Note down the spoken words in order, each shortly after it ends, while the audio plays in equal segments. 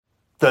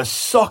The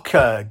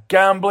Soccer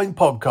Gambling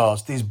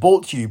Podcast is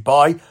brought to you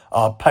by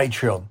our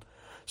Patreon.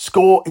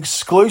 Score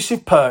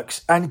exclusive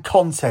perks and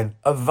content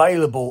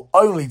available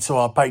only to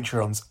our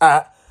Patreons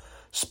at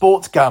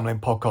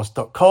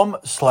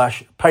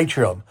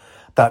sportsgamblingpodcast.com/Patreon.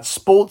 That's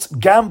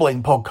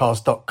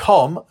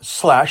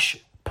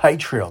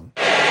sportsgamblingpodcast.com/Patreon.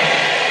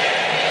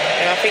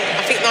 I think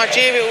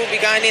Nigeria will be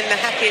going in the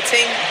happier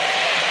team.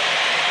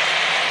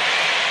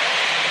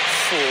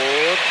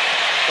 Ford.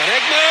 Van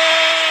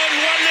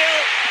Egmond,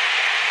 1-0.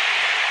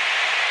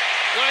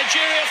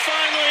 Nigeria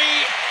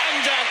finally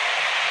undone.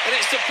 And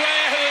it's the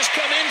player who has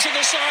come into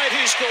the side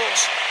who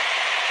scores.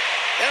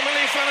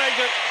 Emily Van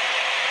Egmond.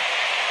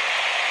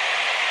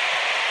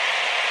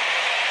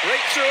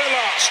 Breakthrough at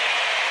last.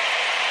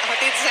 I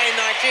did say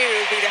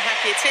Nigeria will be the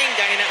happier team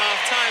going at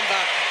half-time,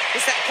 but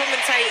it's that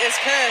commentator's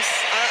curse.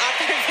 I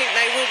don't think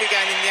they will be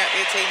going in the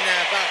happier team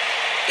now. But,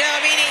 yeah,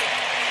 I mean,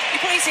 you've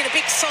probably seen a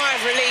big sigh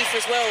of relief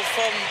as well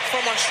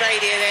from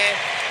Australia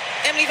there.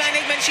 Emily Van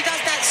Egmond, she does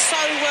that so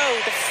well.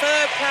 The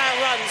third player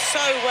runs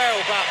so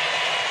well, but,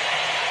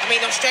 I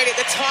mean, Australia,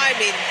 the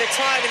timing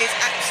is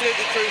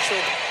absolutely crucial.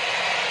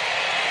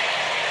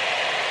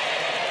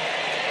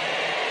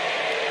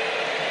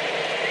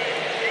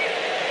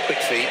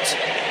 Quick feet.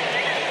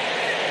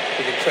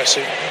 Been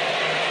impressive.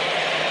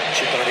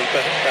 Chibani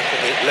back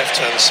on the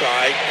left-hand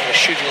side. A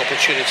shooting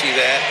opportunity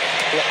there.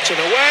 Blocked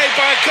and away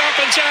by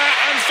Carpenter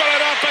and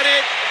followed up at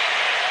it.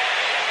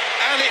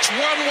 And it's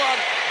 1-1.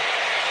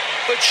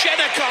 But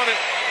Chenakanu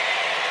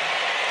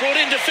brought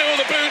in to fill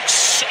the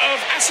boots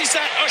of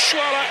Asisat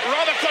Oshuala,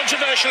 rather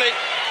controversially,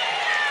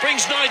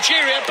 brings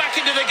Nigeria back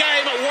into the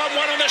game at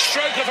 1-1 on the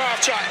stroke of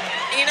half-time.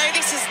 You know,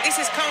 this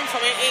has come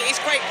from it. It's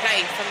great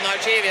play from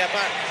Nigeria,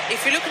 but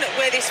if you're looking at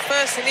where this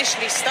first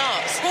initially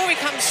starts, Rory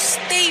comes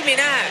steaming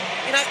out,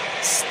 and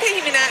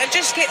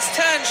just gets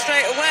turned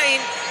straight away.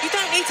 And you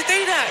don't need to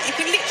do that. You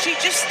can literally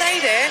just stay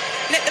there,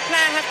 let the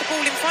player have the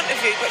ball in front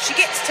of you. But she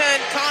gets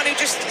turned, Kanu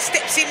just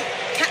steps in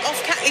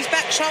off Catley's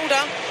back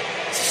shoulder.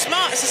 It's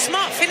a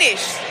smart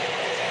finish.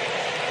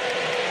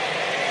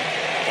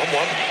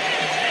 1-1,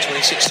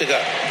 26 to go.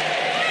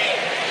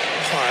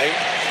 High,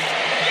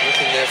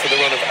 looking there for the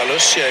run of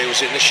Alucia, who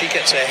was in. She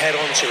gets her head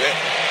onto it.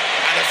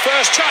 And the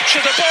first touch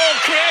of the ball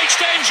creates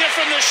danger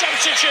from the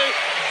substitute.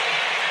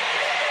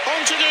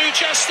 On to do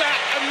just that,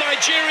 and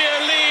Nigeria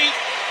lead.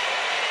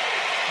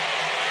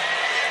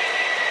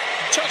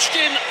 Touched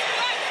in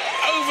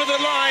over the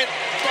line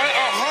by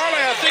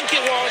Ohale, I think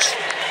it was.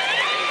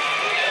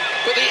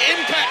 But the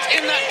impact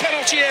in that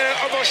penalty area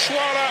of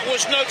Oshuala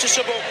was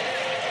noticeable.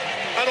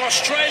 And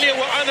Australia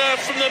were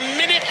unnerved from the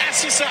minute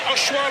Asisa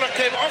Oshuala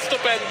came off the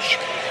bench,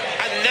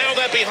 and now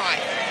they're behind.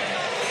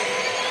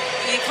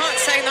 You can't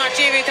say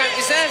Nigeria don't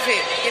deserve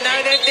it. You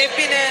know, they've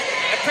been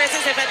a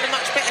presence. They've had a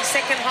much better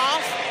second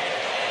half.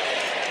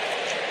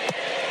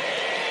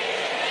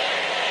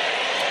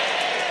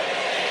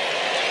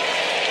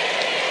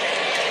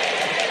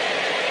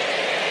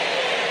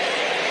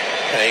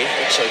 Payne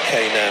looks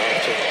okay now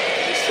after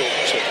he thought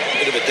it was a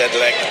bit of a dead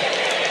leg.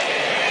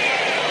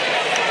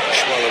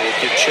 Oshuala will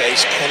give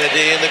chase.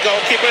 Kennedy and the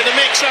goalkeeper in the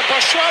mix-up.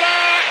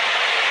 Oshuala!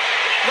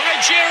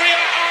 Nigeria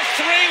are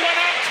 3-1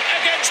 up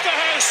against the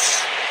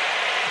hosts.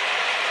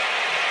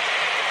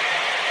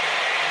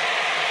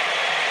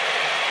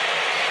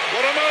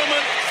 What a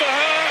moment for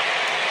her,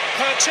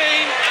 her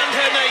team and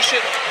her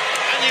nation.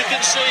 And you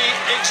can see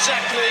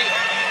exactly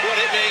what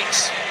it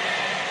means.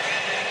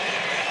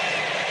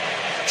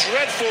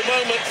 Dreadful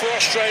moment for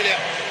Australia.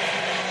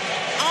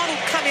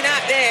 Arnold coming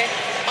out there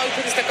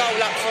opens the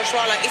goal up for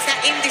Oshuala. It's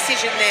that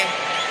indecision there.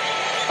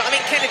 But I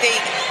mean, Kennedy,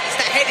 it's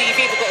that header you've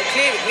either got to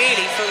clear it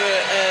really for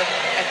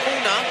a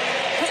corner,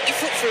 put your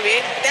foot through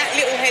it. That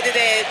little header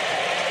there,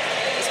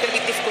 it's going to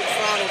be difficult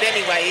for Arnold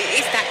anyway.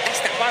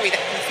 That's that worry,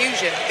 that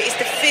confusion. But it's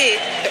the fear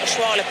that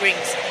Oshuala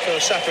brings.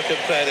 First African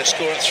player to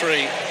score at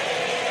 3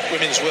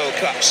 Women's World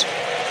Cups.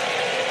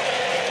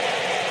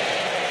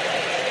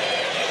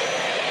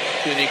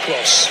 Uni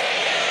cross.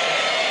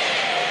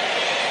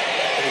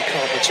 Any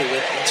Carpenter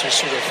went into a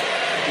sort of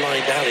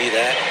blind alley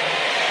there.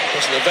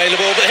 Wasn't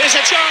available, but here's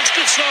a chance.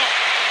 Good stop.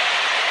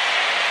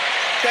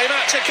 Came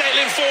out to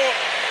Caitlin Ford.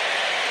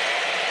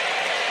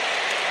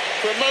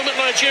 For a moment,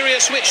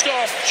 Nigeria switched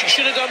off. She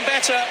should have done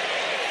better.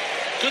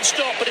 Good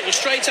stop, but it was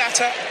straight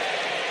at her.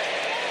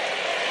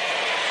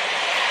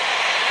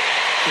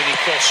 Uni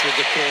cross with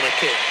the corner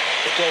kick.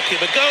 The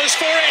goalkeeper goes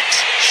for it.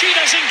 She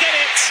doesn't get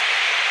it.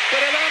 But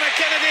Alana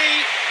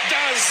Kennedy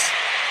does.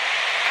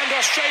 And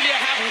Australia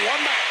have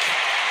one back.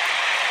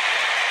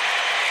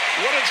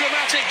 What a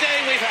dramatic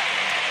game we've had.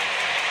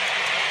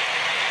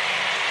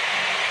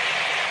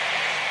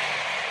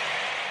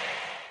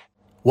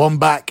 One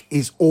back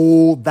is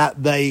all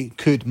that they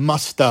could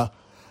muster.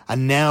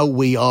 And now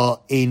we are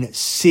in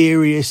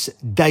serious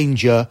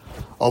danger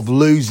of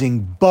losing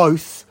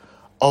both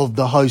of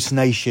the host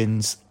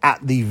nations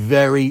at the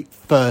very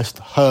first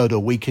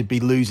hurdle. We could be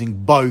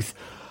losing both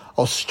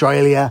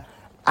Australia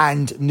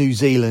and New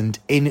Zealand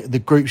in the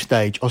group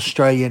stage.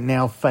 Australia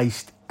now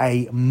faced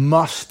a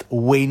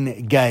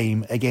must-win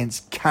game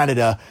against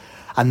Canada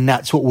And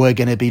that's what we're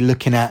going to be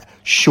looking at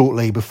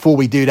shortly. Before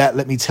we do that,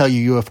 let me tell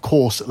you, you're of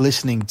course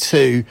listening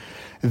to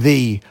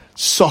the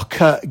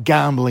Soccer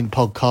Gambling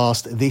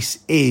Podcast. This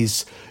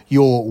is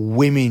your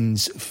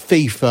Women's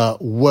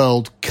FIFA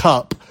World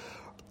Cup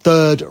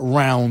third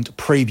round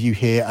preview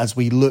here as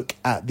we look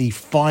at the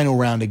final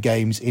round of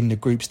games in the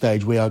group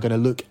stage. We are going to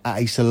look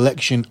at a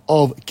selection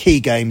of key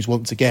games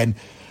once again.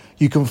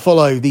 You can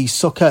follow the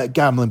Soccer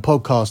Gambling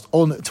Podcast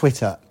on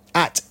Twitter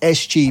at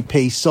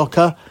SGP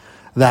Soccer.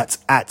 That's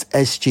at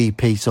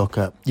SGP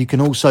Soccer. You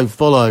can also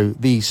follow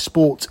the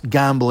Sports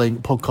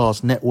Gambling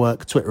Podcast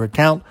Network Twitter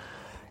account.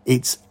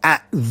 It's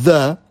at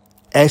the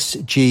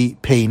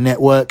SGP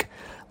Network.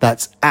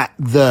 That's at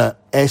the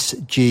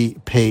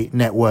SGP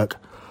Network.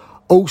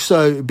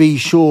 Also, be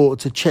sure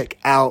to check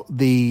out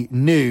the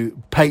new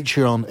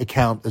Patreon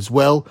account as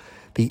well.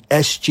 The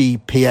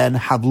SGPN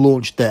have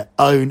launched their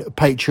own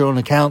Patreon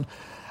account,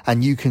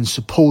 and you can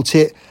support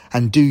it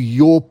and do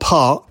your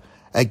part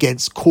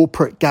against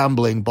corporate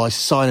gambling by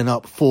signing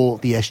up for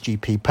the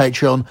SGP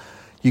Patreon.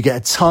 You get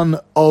a ton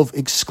of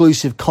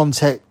exclusive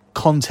content,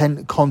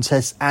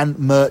 contests and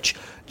merch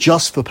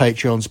just for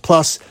Patreons,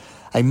 plus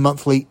a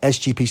monthly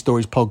SGP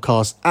Stories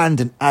podcast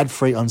and an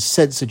ad-free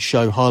uncensored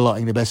show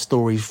highlighting the best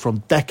stories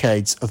from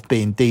decades of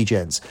being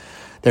DJs.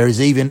 There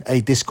is even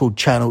a Discord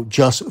channel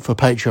just for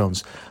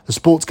Patreons. The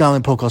Sports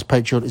Gambling Podcast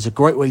Patreon is a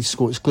great way to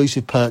score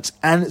exclusive perks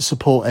and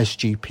support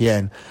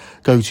SGPN.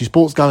 Go to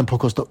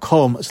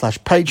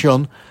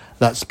sportsgamblingpodcast.com/Patreon.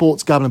 That's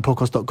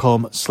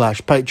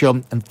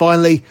sportsgamblingpodcast.com/Patreon. And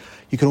finally,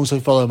 you can also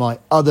follow my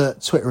other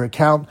Twitter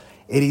account.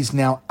 It is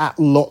now at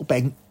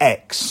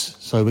LockBettingX.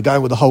 So we're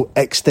going with the whole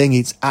X thing.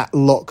 It's at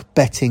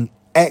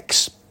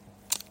LockBettingX.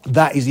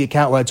 That is the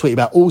account where I tweet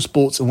about all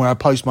sports and where I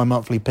post my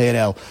monthly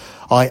P&L.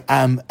 I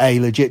am a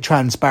legit,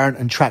 transparent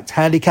and tracked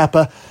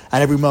handicapper,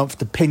 and every month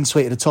the pinned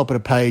tweet at the top of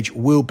the page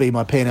will be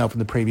my P&L from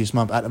the previous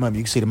month. At the moment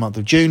you can see the month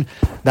of June.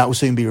 That will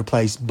soon be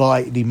replaced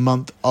by the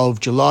month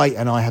of July,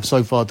 and I have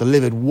so far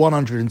delivered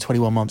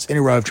 121 months in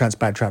a row of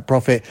transparent track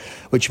profit,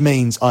 which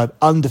means I'm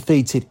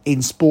undefeated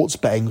in sports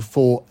betting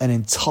for an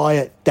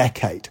entire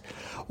decade.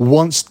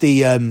 Once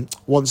the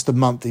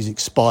month is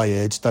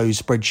expired,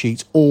 those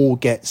spreadsheets all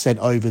get sent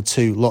over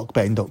to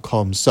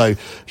lockbetting.com. So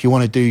if you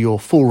want to do your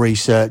full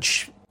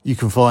research, you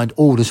can find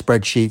all the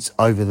spreadsheets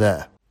over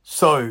there.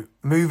 So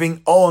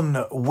moving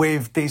on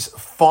with this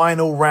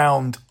final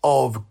round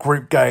of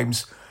group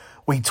games,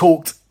 we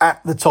talked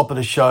at the top of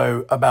the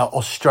show about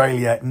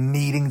Australia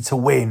needing to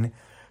win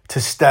to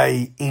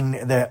stay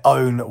in their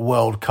own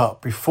World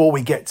Cup. Before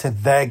we get to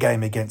their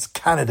game against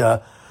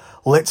Canada,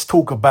 let's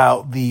talk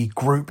about the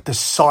group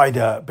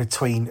decider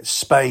between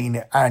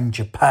Spain and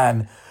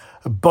Japan.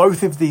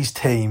 Both of these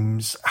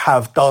teams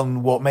have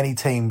done what many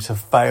teams have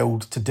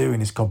failed to do in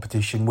this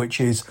competition, which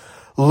is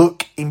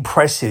look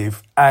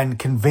impressive and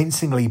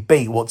convincingly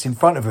beat what's in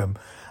front of them.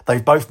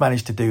 They've both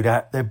managed to do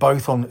that. They're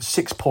both on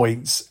 6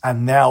 points,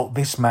 and now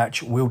this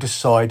match will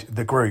decide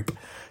the group.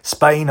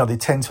 Spain are the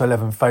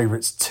 10-11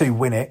 favourites to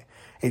win it.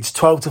 It's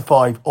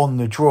 12-5 on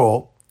the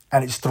draw,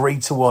 and it's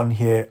 3-1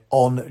 here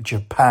on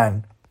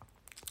Japan.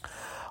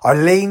 I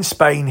lean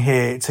Spain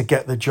here to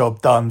get the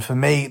job done. For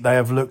me, they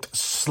have looked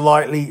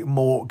slightly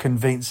more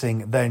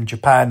convincing than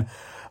Japan.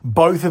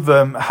 Both of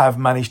them have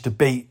managed to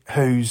beat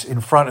who's in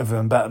front of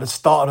them. But at the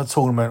start of the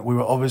tournament, we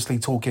were obviously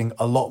talking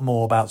a lot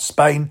more about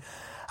Spain.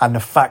 And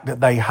the fact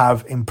that they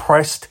have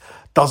impressed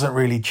doesn't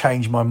really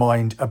change my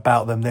mind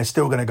about them. They're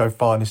still going to go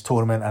far in this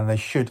tournament, and they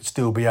should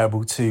still be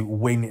able to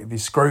win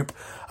this group.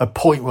 A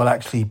point will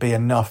actually be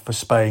enough for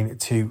Spain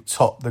to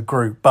top the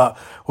group. But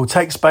we'll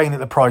take Spain at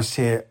the price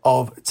here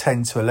of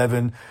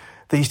 10-11.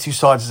 These two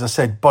sides, as I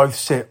said, both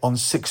sit on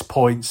 6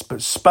 points,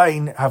 but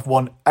Spain have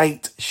won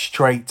 8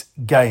 straight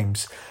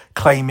games,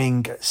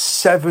 claiming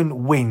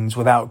 7 wins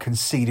without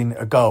conceding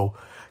a goal.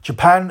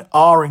 Japan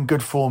are in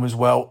good form as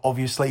well,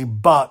 obviously,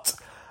 but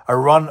a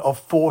run of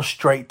 4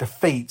 straight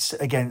defeats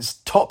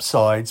against top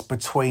sides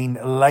between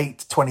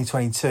late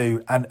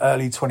 2022 and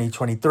early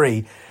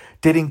 2023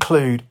 did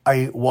include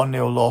a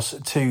 1-0 loss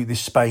to the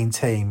Spain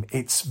team.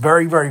 It's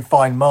very, very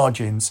fine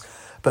margins,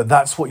 but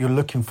that's what you're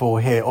looking for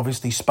here.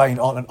 Obviously, Spain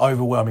aren't an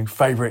overwhelming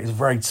favourite. It's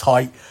very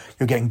tight.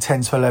 You're getting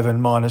 10-11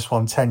 minus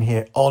 110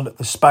 here on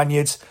the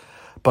Spaniards.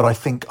 But I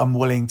think I'm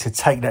willing to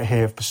take that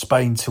here for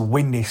Spain to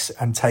win this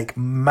and take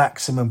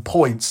maximum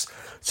points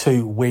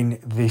to win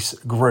this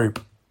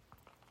group.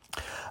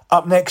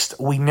 Up next,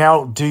 we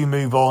now do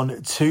move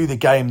on to the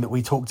game that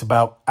we talked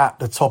about at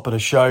the top of the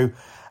show,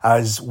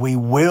 as we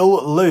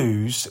will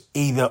lose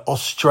either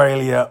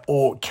Australia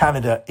or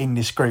Canada in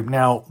this group.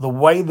 Now, the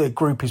way the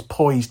group is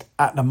poised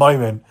at the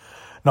moment,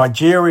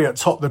 Nigeria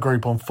top the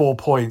group on 4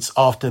 points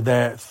after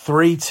their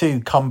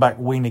 3-2 comeback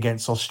win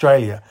against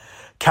Australia.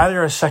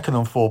 Canada is second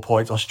on 4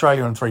 points,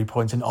 Australia on 3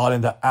 points, and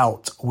Ireland are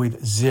out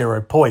with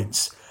 0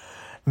 points.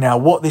 Now,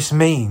 what this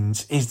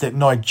means is that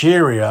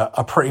Nigeria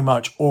are pretty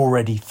much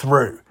already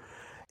through.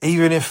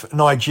 Even if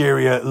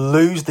Nigeria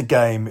lose the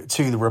game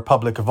to the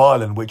Republic of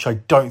Ireland, which I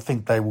don't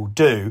think they will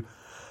do,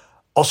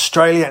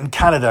 Australia and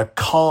Canada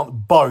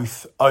can't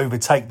both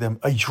overtake them.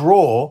 A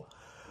draw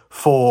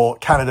for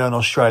Canada and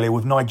Australia,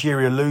 with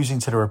Nigeria losing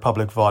to the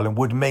Republic of Ireland,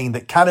 would mean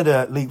that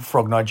Canada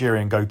leapfrog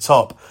Nigeria and go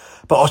top,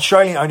 but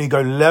Australia only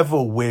go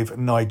level with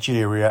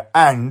Nigeria,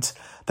 and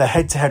the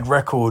head-to-head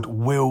record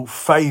will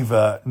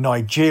favour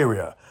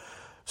Nigeria.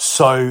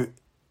 So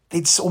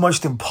it's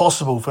almost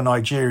impossible for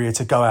Nigeria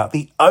to go out.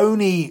 The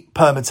only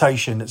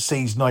permutation that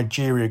sees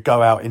Nigeria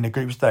go out in the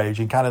group stage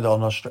in Canada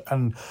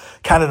and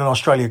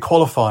Australia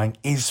qualifying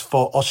is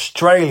for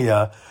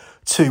Australia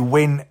to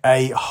win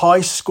a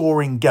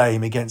high-scoring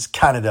game against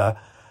Canada,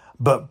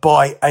 but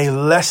by a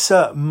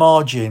lesser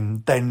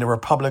margin than the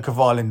Republic of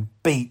Ireland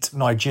beat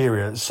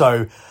Nigeria.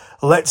 So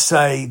let's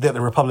say that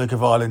the Republic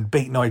of Ireland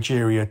beat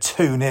Nigeria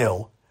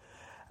 2-0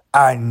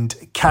 and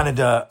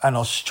Canada and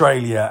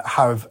Australia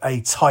have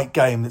a tight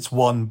game that's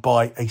won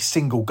by a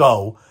single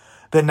goal,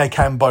 then they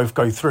can both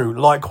go through.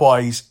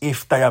 Likewise,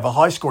 if they have a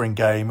high-scoring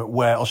game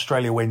where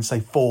Australia wins,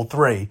 say,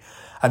 4-3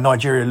 and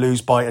Nigeria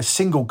lose by a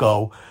single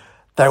goal,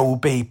 they will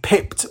be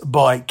pipped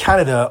by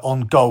Canada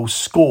on goals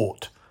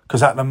scored,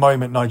 because at the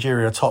moment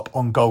Nigeria are top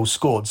on goals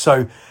scored.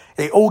 So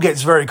it all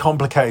gets very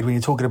complicated when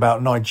you're talking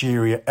about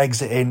Nigeria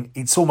exiting.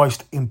 It's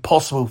almost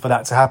impossible for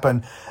that to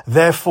happen.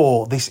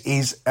 Therefore, this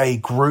is a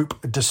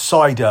group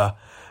decider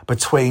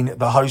between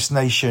the host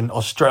nation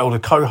Australia, or the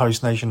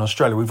co-host nation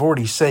Australia. We've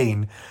already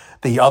seen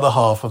the other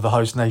half of the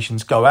host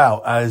nations go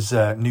out, as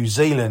New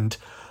Zealand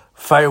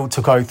failed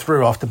to go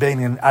through after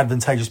being in an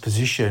advantageous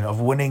position of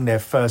winning their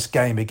first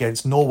game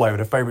against Norway, with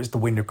the favourites to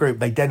win the group.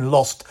 They then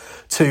lost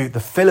to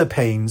the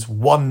Philippines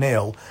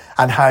 1-0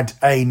 and had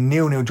a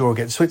 0-0 draw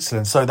against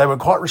Switzerland. So they were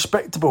quite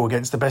respectable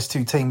against the best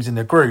two teams in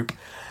the group,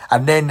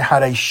 and then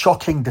had a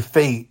shocking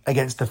defeat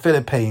against the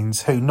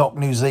Philippines, who knocked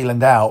New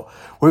Zealand out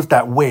with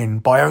that win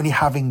by only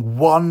having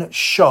one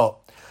shot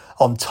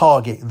on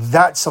target.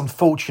 That's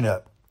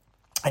unfortunate.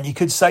 And you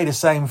could say the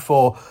same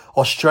for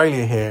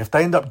Australia here. If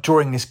they end up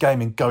drawing this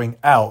game and going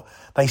out,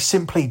 they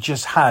simply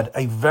just had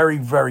a very,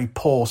 very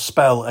poor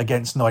spell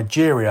against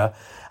Nigeria.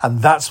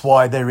 And that's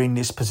why they're in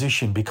this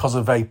position, because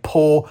of a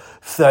poor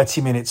 30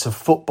 minutes of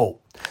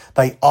football.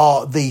 They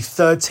are the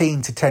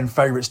 13-10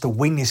 favourites to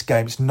win this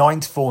game. It's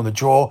 9-4 in the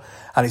draw,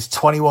 and it's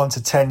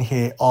 21-10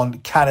 here on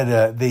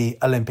Canada, the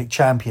Olympic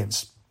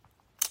champions.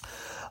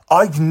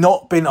 I've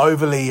not been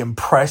overly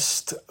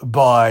impressed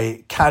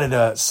by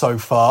Canada so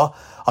far.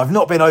 I've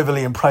not been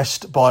overly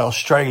impressed by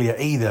Australia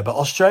either, but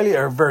Australia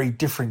are a very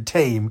different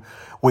team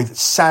with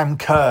Sam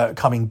Kerr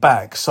coming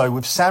back. So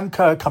with Sam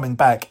Kerr coming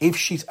back, if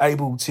she's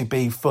able to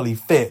be fully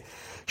fit,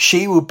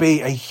 she will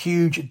be a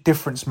huge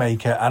difference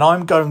maker. And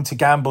I'm going to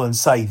gamble and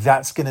say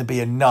that's going to be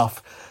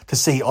enough to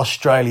see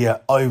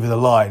Australia over the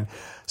line.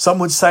 Some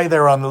would say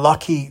they're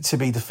unlucky to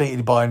be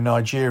defeated by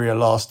Nigeria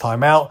last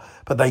time out,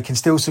 but they can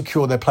still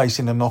secure their place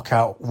in the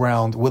knockout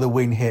round with a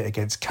win here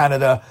against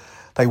Canada.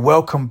 They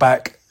welcome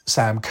back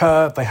Sam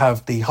Kerr. They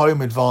have the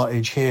home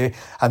advantage here,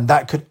 and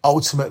that could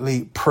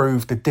ultimately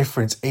prove the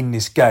difference in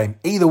this game.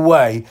 Either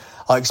way,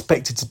 I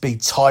expect it to be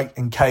tight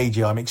and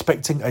cagey. I'm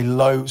expecting a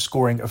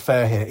low-scoring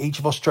affair here. Each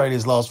of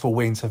Australia's last 4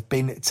 wins have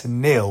been to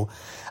 0,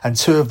 and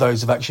 2 of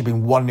those have actually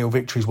been 1-0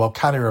 victories, while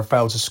Canada have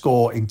failed to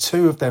score in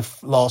 2 of their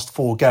last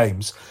 4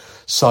 games.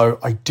 So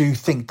I do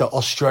think that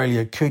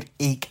Australia could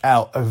eke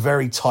out a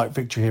very tight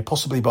victory here,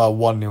 possibly by a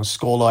 1-0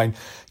 scoreline.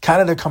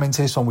 Canada come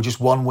into this one with just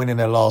 1 win in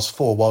their last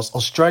 4, whilst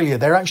Australia,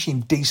 they're actually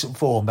in decent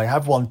form. They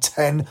have won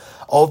 10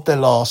 of their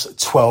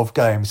last 12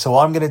 games. So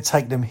I'm going to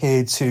take them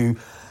here to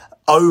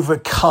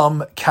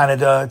overcome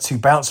Canada, to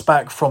bounce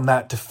back from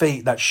that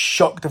defeat, that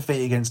shock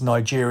defeat against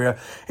Nigeria.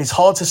 It's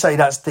hard to say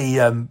that's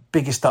the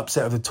biggest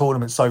upset of the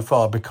tournament so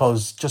far,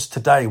 because just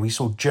today we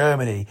saw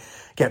Germany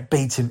get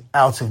beaten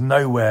out of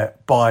nowhere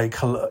by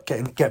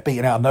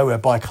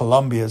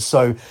Colombia.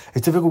 So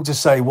it's difficult to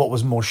say what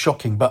was more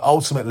shocking. But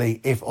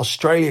ultimately, if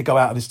Australia go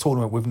out of this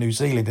tournament with New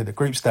Zealand at the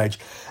group stage,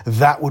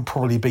 that would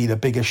probably be the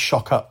biggest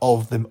shocker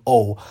of them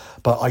all.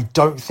 But I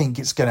don't think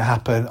it's going to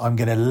happen. I'm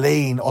going to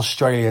lean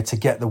Australia to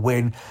get the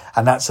win,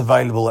 and that's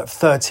available at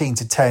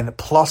 13-10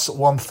 plus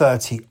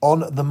 130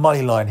 on the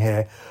money line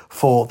here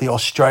for the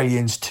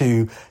Australians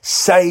to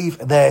save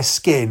their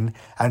skin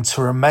and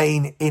to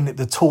remain in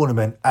the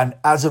tournament. And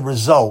as a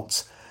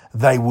result,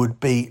 they would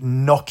be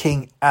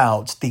knocking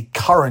out the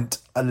current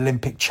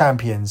Olympic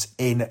champions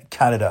in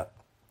Canada.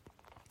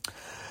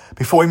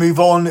 Before we move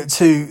on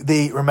to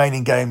the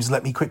remaining games,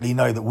 let me quickly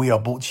know that we are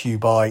brought to you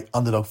by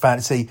Underdog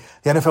Fantasy.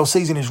 The NFL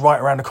season is right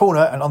around the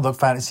corner, and Underdog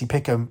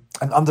Pick'em,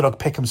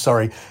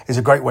 is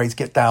a great way to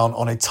get down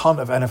on a ton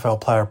of NFL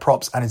player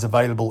props and is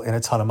available in a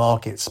ton of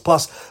markets.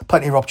 Plus,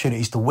 plenty of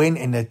opportunities to win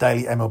in their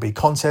daily MLB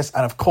contest,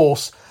 and of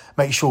course,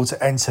 make sure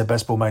to enter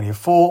Best Ball Mania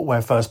 4,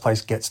 where first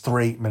place gets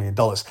 $3 million.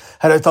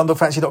 Head over to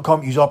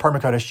underdogfantasy.com, use our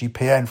promo code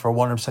SGPN for a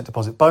 100%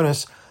 deposit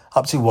bonus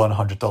up to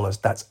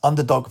 $100. That's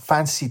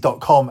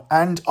underdogfantasy.com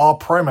and our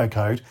promo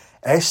code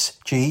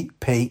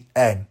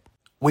SGPN.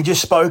 We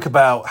just spoke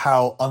about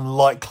how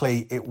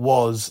unlikely it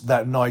was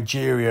that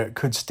Nigeria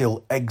could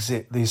still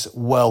exit this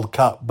World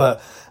Cup,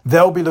 but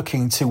they'll be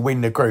looking to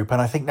win the group,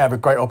 and I think they have a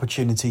great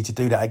opportunity to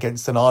do that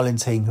against an Ireland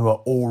team who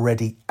are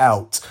already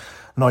out.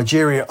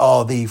 Nigeria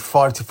are the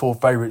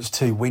 5-4 favourites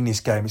to win this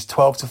game. It's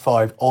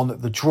 12-5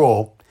 on the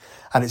draw,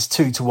 and it's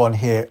 2-1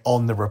 here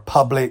on the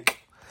Republic.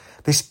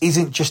 This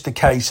isn't just a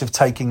case of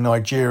taking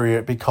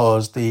Nigeria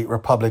because the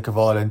Republic of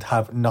Ireland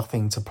have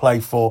nothing to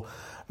play for.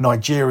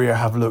 Nigeria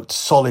have looked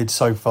solid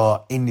so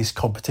far in this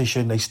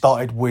competition. They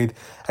started with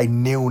a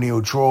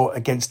 0-0 draw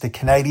against the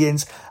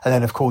Canadians and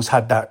then, of course,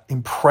 had that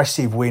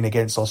impressive win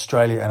against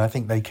Australia. And I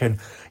think they can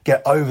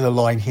get over the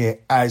line here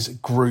as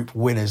group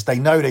winners. They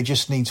know they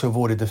just need to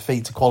avoid a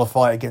defeat to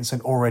qualify against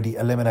an already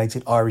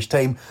eliminated Irish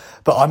team.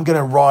 But I'm going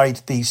to ride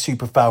the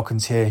Super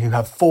Falcons here, who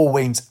have 4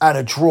 wins and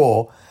a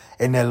draw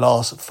in their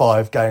last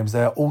 5 games.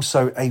 They're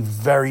also a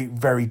very,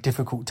 very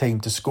difficult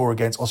team to score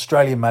against.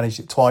 Australia managed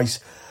it twice,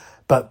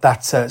 but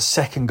that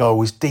second goal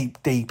was deep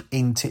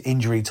into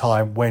injury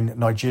time when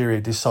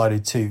Nigeria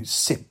decided to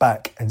sit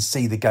back and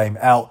see the game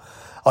out.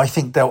 I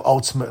think they'll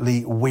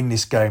ultimately win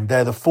this game.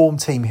 They're the form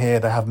team here.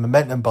 They have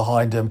momentum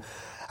behind them,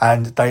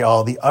 and they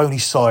are the only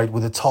side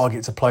with a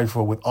target to play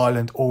for, with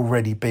Ireland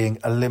already being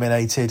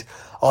eliminated.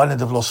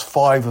 Ireland have lost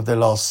 5 of their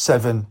last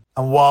 7.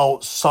 And while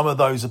some of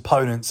those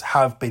opponents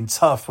have been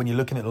tough, when you're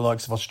looking at the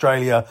likes of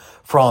Australia,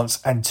 France,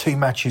 and 2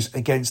 matches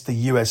against the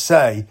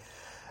USA,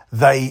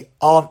 they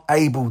aren't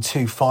able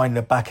to find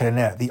the back of the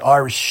net. The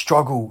Irish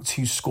struggle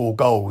to score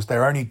goals.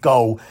 Their only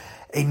goal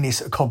in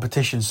this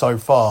competition so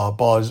far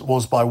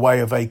was by way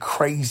of a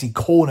crazy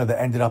corner that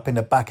ended up in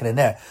the back of the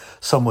net.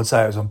 Some would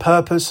say it was on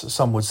purpose,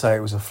 some would say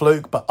it was a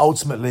fluke, but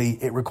ultimately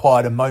it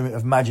required a moment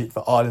of magic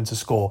for Ireland to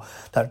score.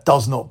 That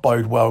does not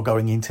bode well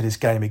going into this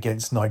game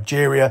against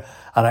Nigeria,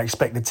 and I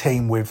expect the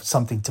team with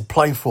something to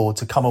play for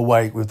to come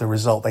away with the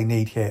result they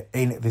need here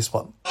in this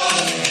one.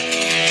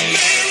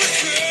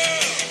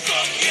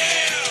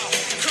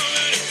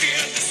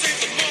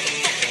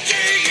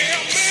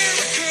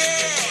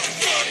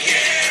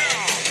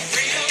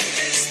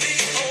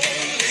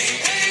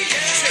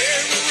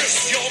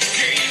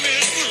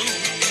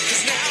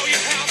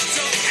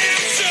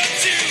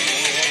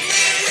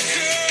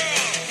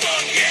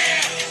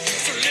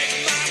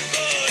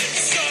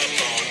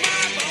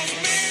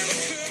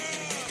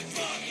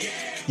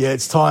 Yeah,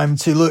 it's time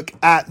to look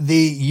at the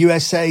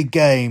USA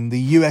game. The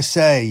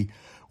USA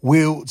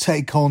will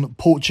take on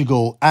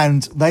Portugal,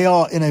 and they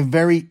are in a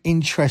very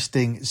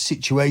interesting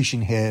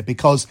situation here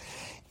because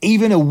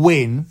even a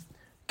win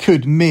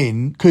could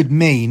mean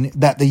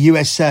that the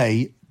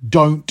USA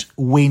don't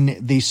win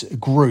this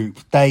group.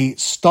 They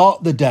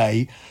start the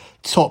day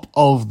top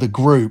of the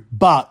group,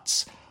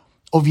 but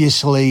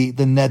obviously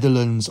the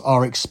Netherlands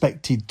are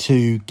expected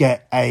to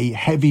get a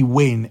heavy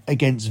win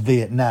against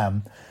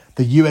Vietnam.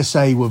 The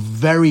USA were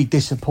very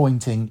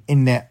disappointing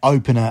in their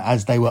opener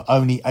as they were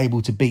only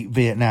able to beat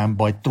Vietnam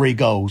by 3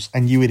 goals.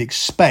 And you would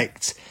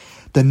expect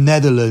the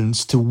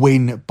Netherlands to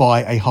win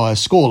by a higher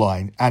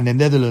scoreline. And the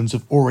Netherlands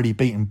have already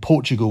beaten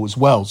Portugal as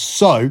well.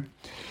 So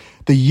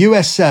the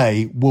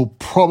USA will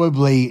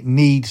probably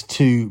need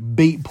to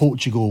beat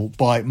Portugal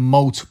by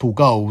multiple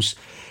goals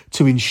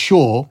to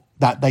ensure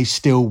that they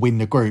still win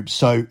the group.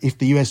 So if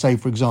the USA,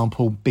 for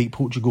example, beat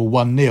Portugal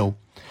 1-0,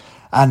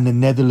 and the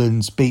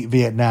Netherlands beat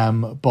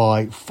Vietnam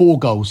by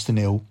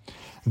 4-0,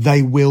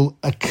 they will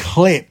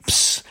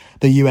eclipse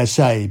the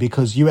USA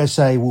because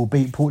USA will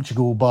beat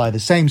Portugal by the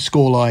same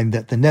scoreline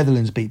that the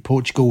Netherlands beat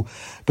Portugal,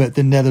 but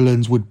the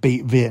Netherlands would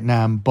beat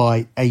Vietnam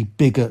by a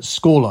bigger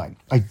scoreline.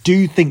 I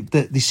do think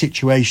that the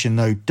situation,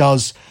 though,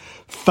 does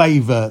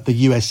favour the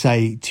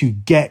USA to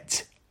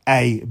get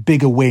a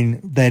bigger win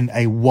than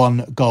a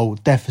 1-goal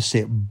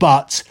deficit,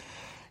 but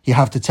you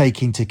have to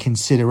take into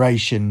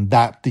consideration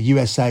that the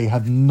USA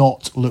have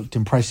not looked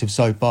impressive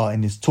so far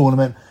in this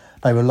tournament.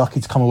 They were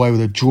lucky to come away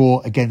with a draw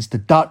against the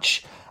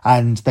Dutch,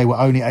 and they were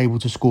only able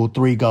to score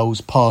 3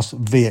 goals past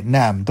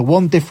Vietnam. The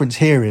one difference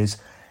here is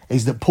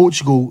that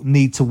Portugal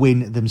need to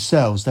win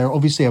themselves. They're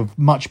obviously a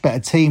much better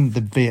team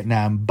than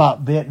Vietnam, but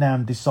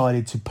Vietnam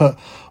decided to put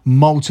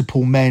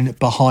multiple men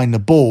behind the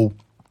ball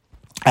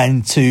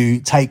and to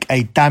take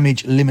a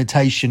damage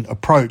limitation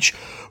approach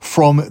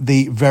from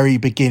the very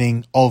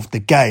beginning of the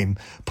game.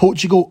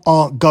 Portugal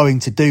aren't going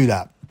to do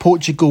that.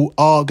 Portugal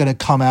are going to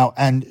come out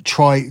and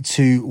try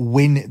to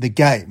win the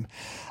game.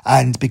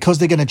 And because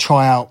they're going to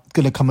try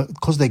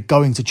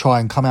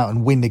and come out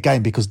and win the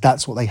game, because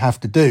that's what they have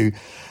to do,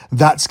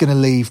 that's going to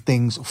leave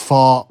things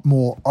far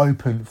more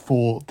open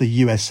for the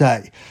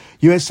USA.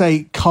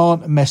 USA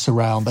can't mess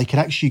around. They can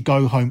actually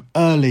go home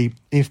early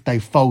if they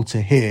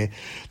falter here.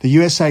 The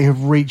USA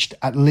have reached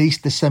at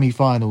least the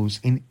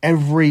semi-finals in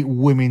every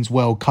Women's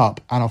World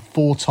Cup and are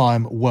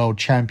 4-time world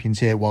champions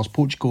here, whilst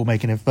Portugal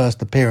making their first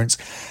appearance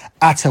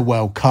at a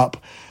World Cup.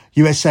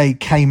 USA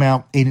came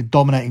out in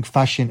dominating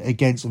fashion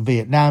against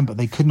Vietnam, but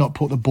they could not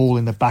put the ball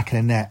in the back of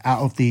the net.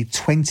 Out of the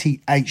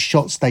 28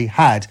 shots they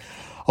had,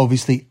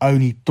 obviously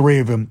only 3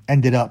 of them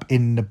ended up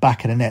in the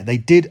back of the net. They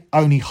did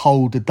only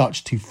hold the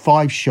Dutch to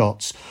 5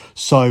 shots,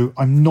 so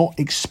I'm not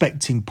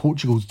expecting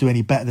Portugal to do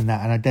any better than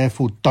that, and I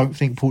therefore don't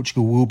think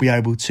Portugal will be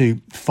able to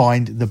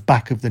find the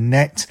back of the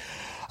net.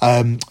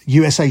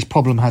 USA's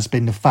problem has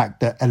been the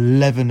fact that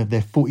 11 of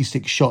their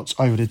 46 shots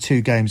over the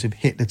 2 games have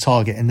hit the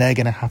target, and they're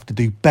going to have to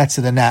do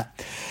better than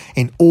that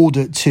in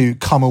order to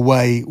come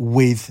away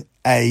with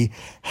a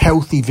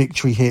healthy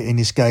victory here in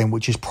this game,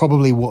 which is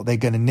probably what they're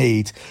going to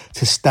need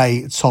to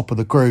stay top of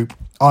the group.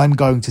 I'm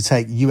going to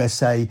take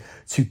USA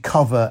to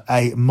cover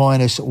a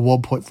minus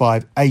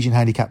 1.5 Asian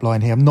handicap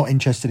line here. I'm not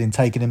interested in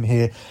taking them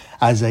here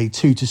as a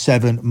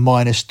 2-7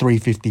 minus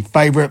 350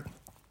 favourite.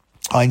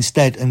 I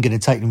instead am going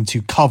to take them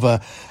to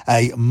cover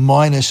a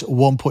minus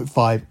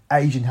 1.5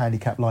 Asian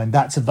handicap line.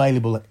 That's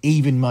available at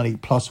even money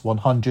plus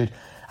 100.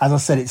 As I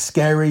said, it's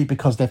scary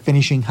because their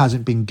finishing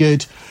hasn't been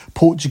good.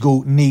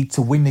 Portugal need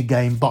to win the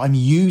game, but I'm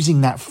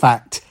using that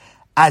fact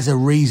as a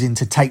reason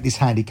to take this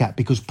handicap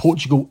because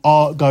Portugal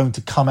are going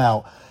to come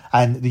out,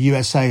 and the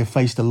USA have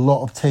faced a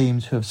lot of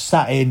teams who have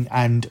sat in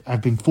and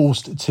have been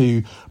forced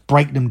to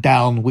break them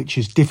down, which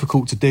is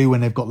difficult to do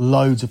when they've got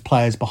loads of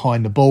players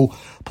behind the ball.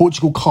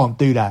 Portugal can't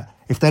do that.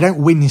 If they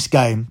don't win this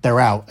game, they're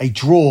out. A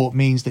draw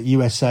means that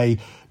USA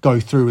go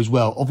through as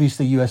well.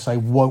 Obviously, USA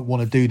won't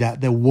want to do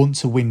that. They'll want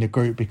to win the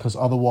group because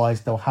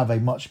otherwise they'll have a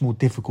much more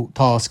difficult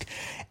task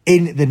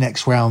in the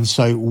next round.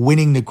 So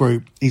winning the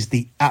group is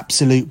the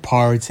absolute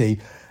priority.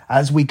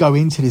 As we go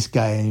into this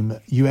game,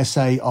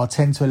 USA are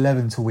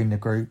 10-11 to win the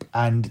group,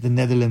 and the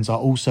Netherlands are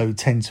also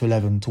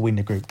 10-11 to win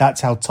the group.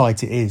 That's how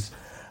tight it is.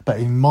 But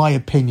in my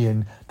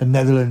opinion, the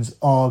Netherlands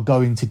are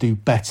going to do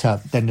better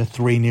than the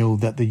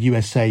 3-0 that the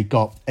USA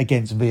got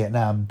against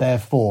Vietnam.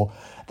 Therefore,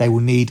 they will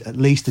need at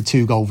least a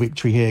 2-goal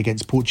victory here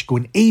against Portugal.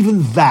 And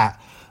even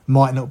that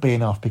might not be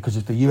enough, because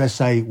if the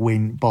USA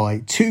win by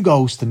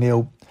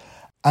 2-0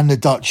 and the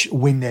Dutch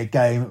win their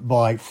game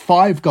by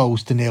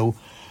 5-0,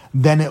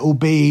 then it will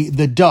be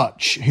the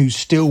Dutch who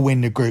still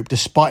win the group,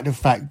 despite the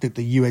fact that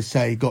the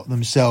USA got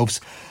themselves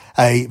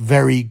a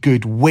very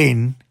good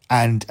win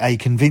and a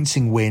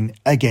convincing win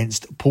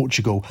against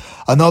Portugal.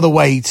 Another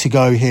way to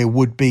go here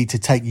would be to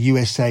take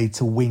USA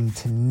to win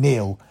to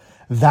 0.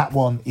 That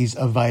one is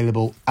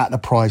available at the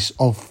price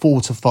of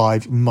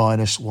 4-5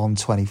 minus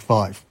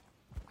 125.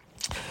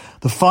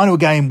 The final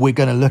game we're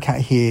going to look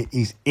at here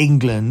is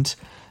England.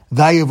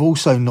 They have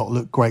also not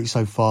looked great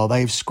so far. They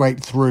have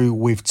scraped through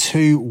with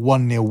 2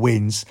 1-0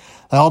 wins.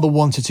 They are the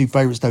 1-2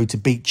 favourites, though, to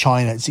beat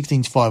China at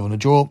 16-5 on the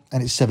draw,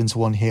 and it's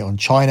 7-1 here on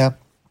China.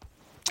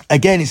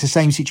 Again, it's the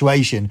same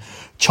situation.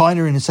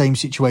 China in the same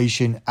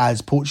situation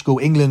as Portugal.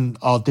 England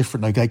are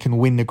different, though. They can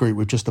win the group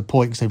with just a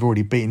point because they've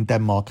already beaten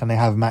Denmark and they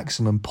have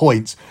maximum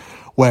points,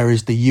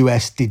 whereas the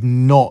US did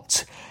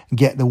not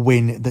get the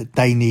win that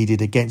they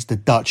needed against the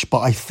Dutch. But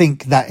I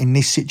think that in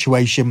this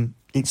situation,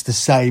 it's the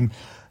same.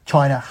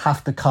 China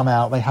have to come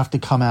out. They have to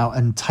come out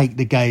and take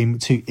the game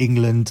to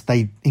England.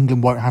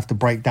 England won't have to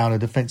break down a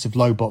defensive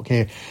low block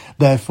here.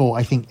 Therefore,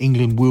 I think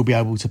England will be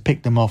able to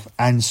pick them off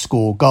and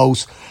score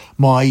goals.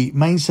 My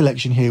main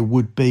selection here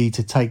would be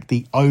to take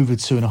the over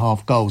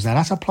 2.5 goals. Now,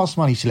 that's a plus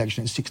money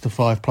selection at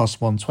 6-5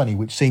 plus 120,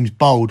 which seems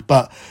bold,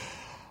 but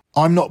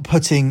I'm not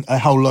putting a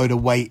whole load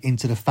of weight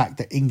into the fact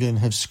that England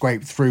have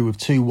scraped through with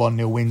 2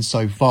 1-0 wins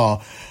so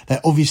far. They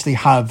obviously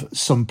have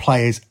some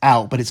players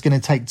out, but it's going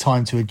to take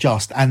time to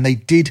adjust. And they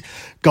did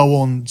go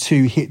on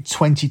to hit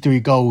 23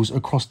 goals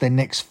across their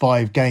next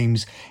 5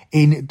 games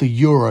in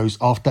the Euros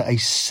after a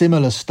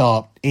similar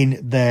start in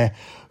their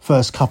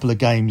first couple of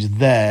games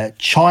there.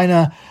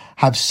 China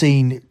have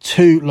seen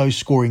 2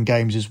 low-scoring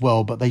games as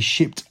well, but they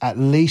shipped at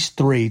least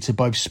 3 to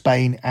both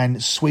Spain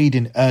and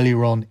Sweden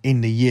earlier on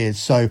in the year.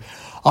 So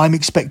I'm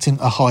expecting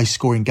a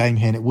high-scoring game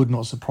here, and it would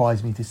not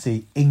surprise me to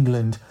see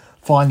England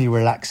finally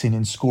relaxing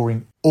and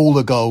scoring all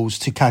the goals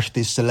to cash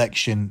this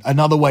selection.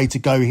 Another way to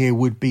go here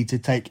would be to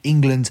take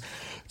England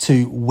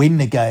to win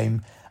the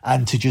game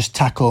and to just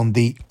tack on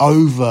the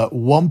over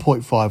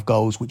 1.5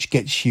 goals, which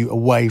gets you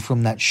away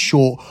from that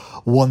short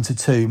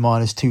 1-2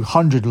 minus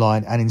 200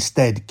 line and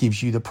instead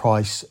gives you the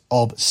price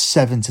of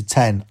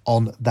 7-10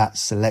 on that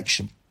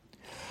selection.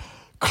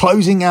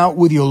 Closing out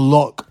with your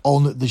lock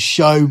on the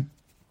show,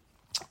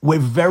 we're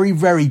very,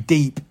 very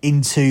deep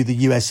into the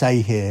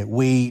USA here.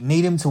 We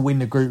need them to win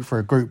the group for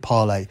a group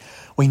parlay.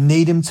 We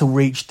need them to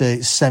reach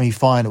the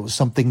semi-finals,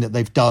 something that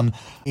they've done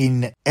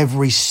in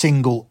every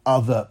single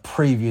other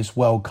previous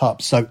World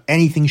Cup. So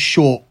anything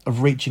short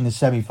of reaching the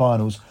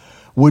semi-finals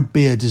would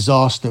be a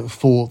disaster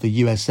for the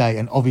USA.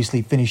 And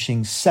obviously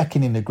finishing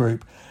second in the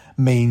group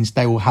means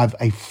they will have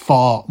a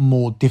far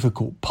more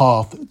difficult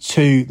path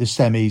to the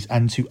semis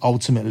and to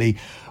ultimately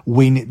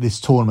win this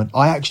tournament.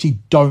 I actually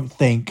don't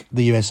think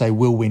the USA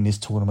will win this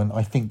tournament.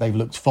 I think they've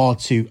looked far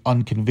too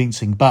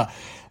unconvincing, but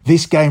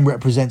this game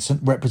represents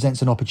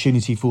an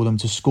opportunity for them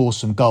to score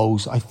some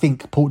goals. I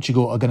think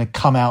Portugal are going to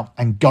come out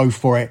and go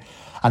for it,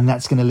 and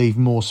that's going to leave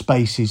more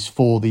spaces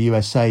for the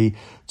USA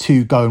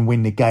to go and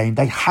win the game.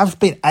 They have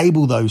been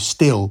able, though,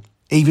 still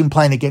even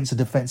playing against a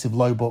defensive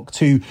low block,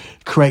 to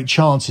create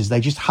chances. They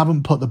just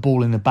haven't put the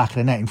ball in the back of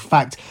the net. In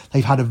fact,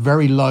 they've had a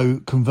very low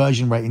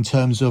conversion rate in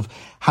terms of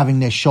having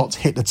their shots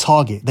hit the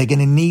target. They're going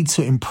to need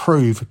to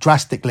improve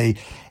drastically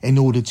in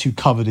order to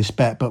cover this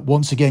bet. But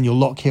once again, your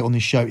lock here on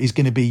this show is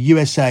going to be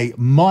USA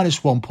minus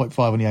 1.5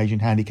 on the Asian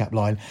handicap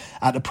line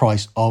at the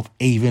price of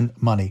even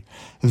money.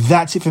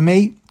 That's it for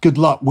me. Good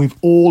luck with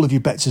all of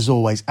your bets as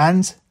always,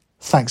 and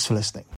thanks for listening.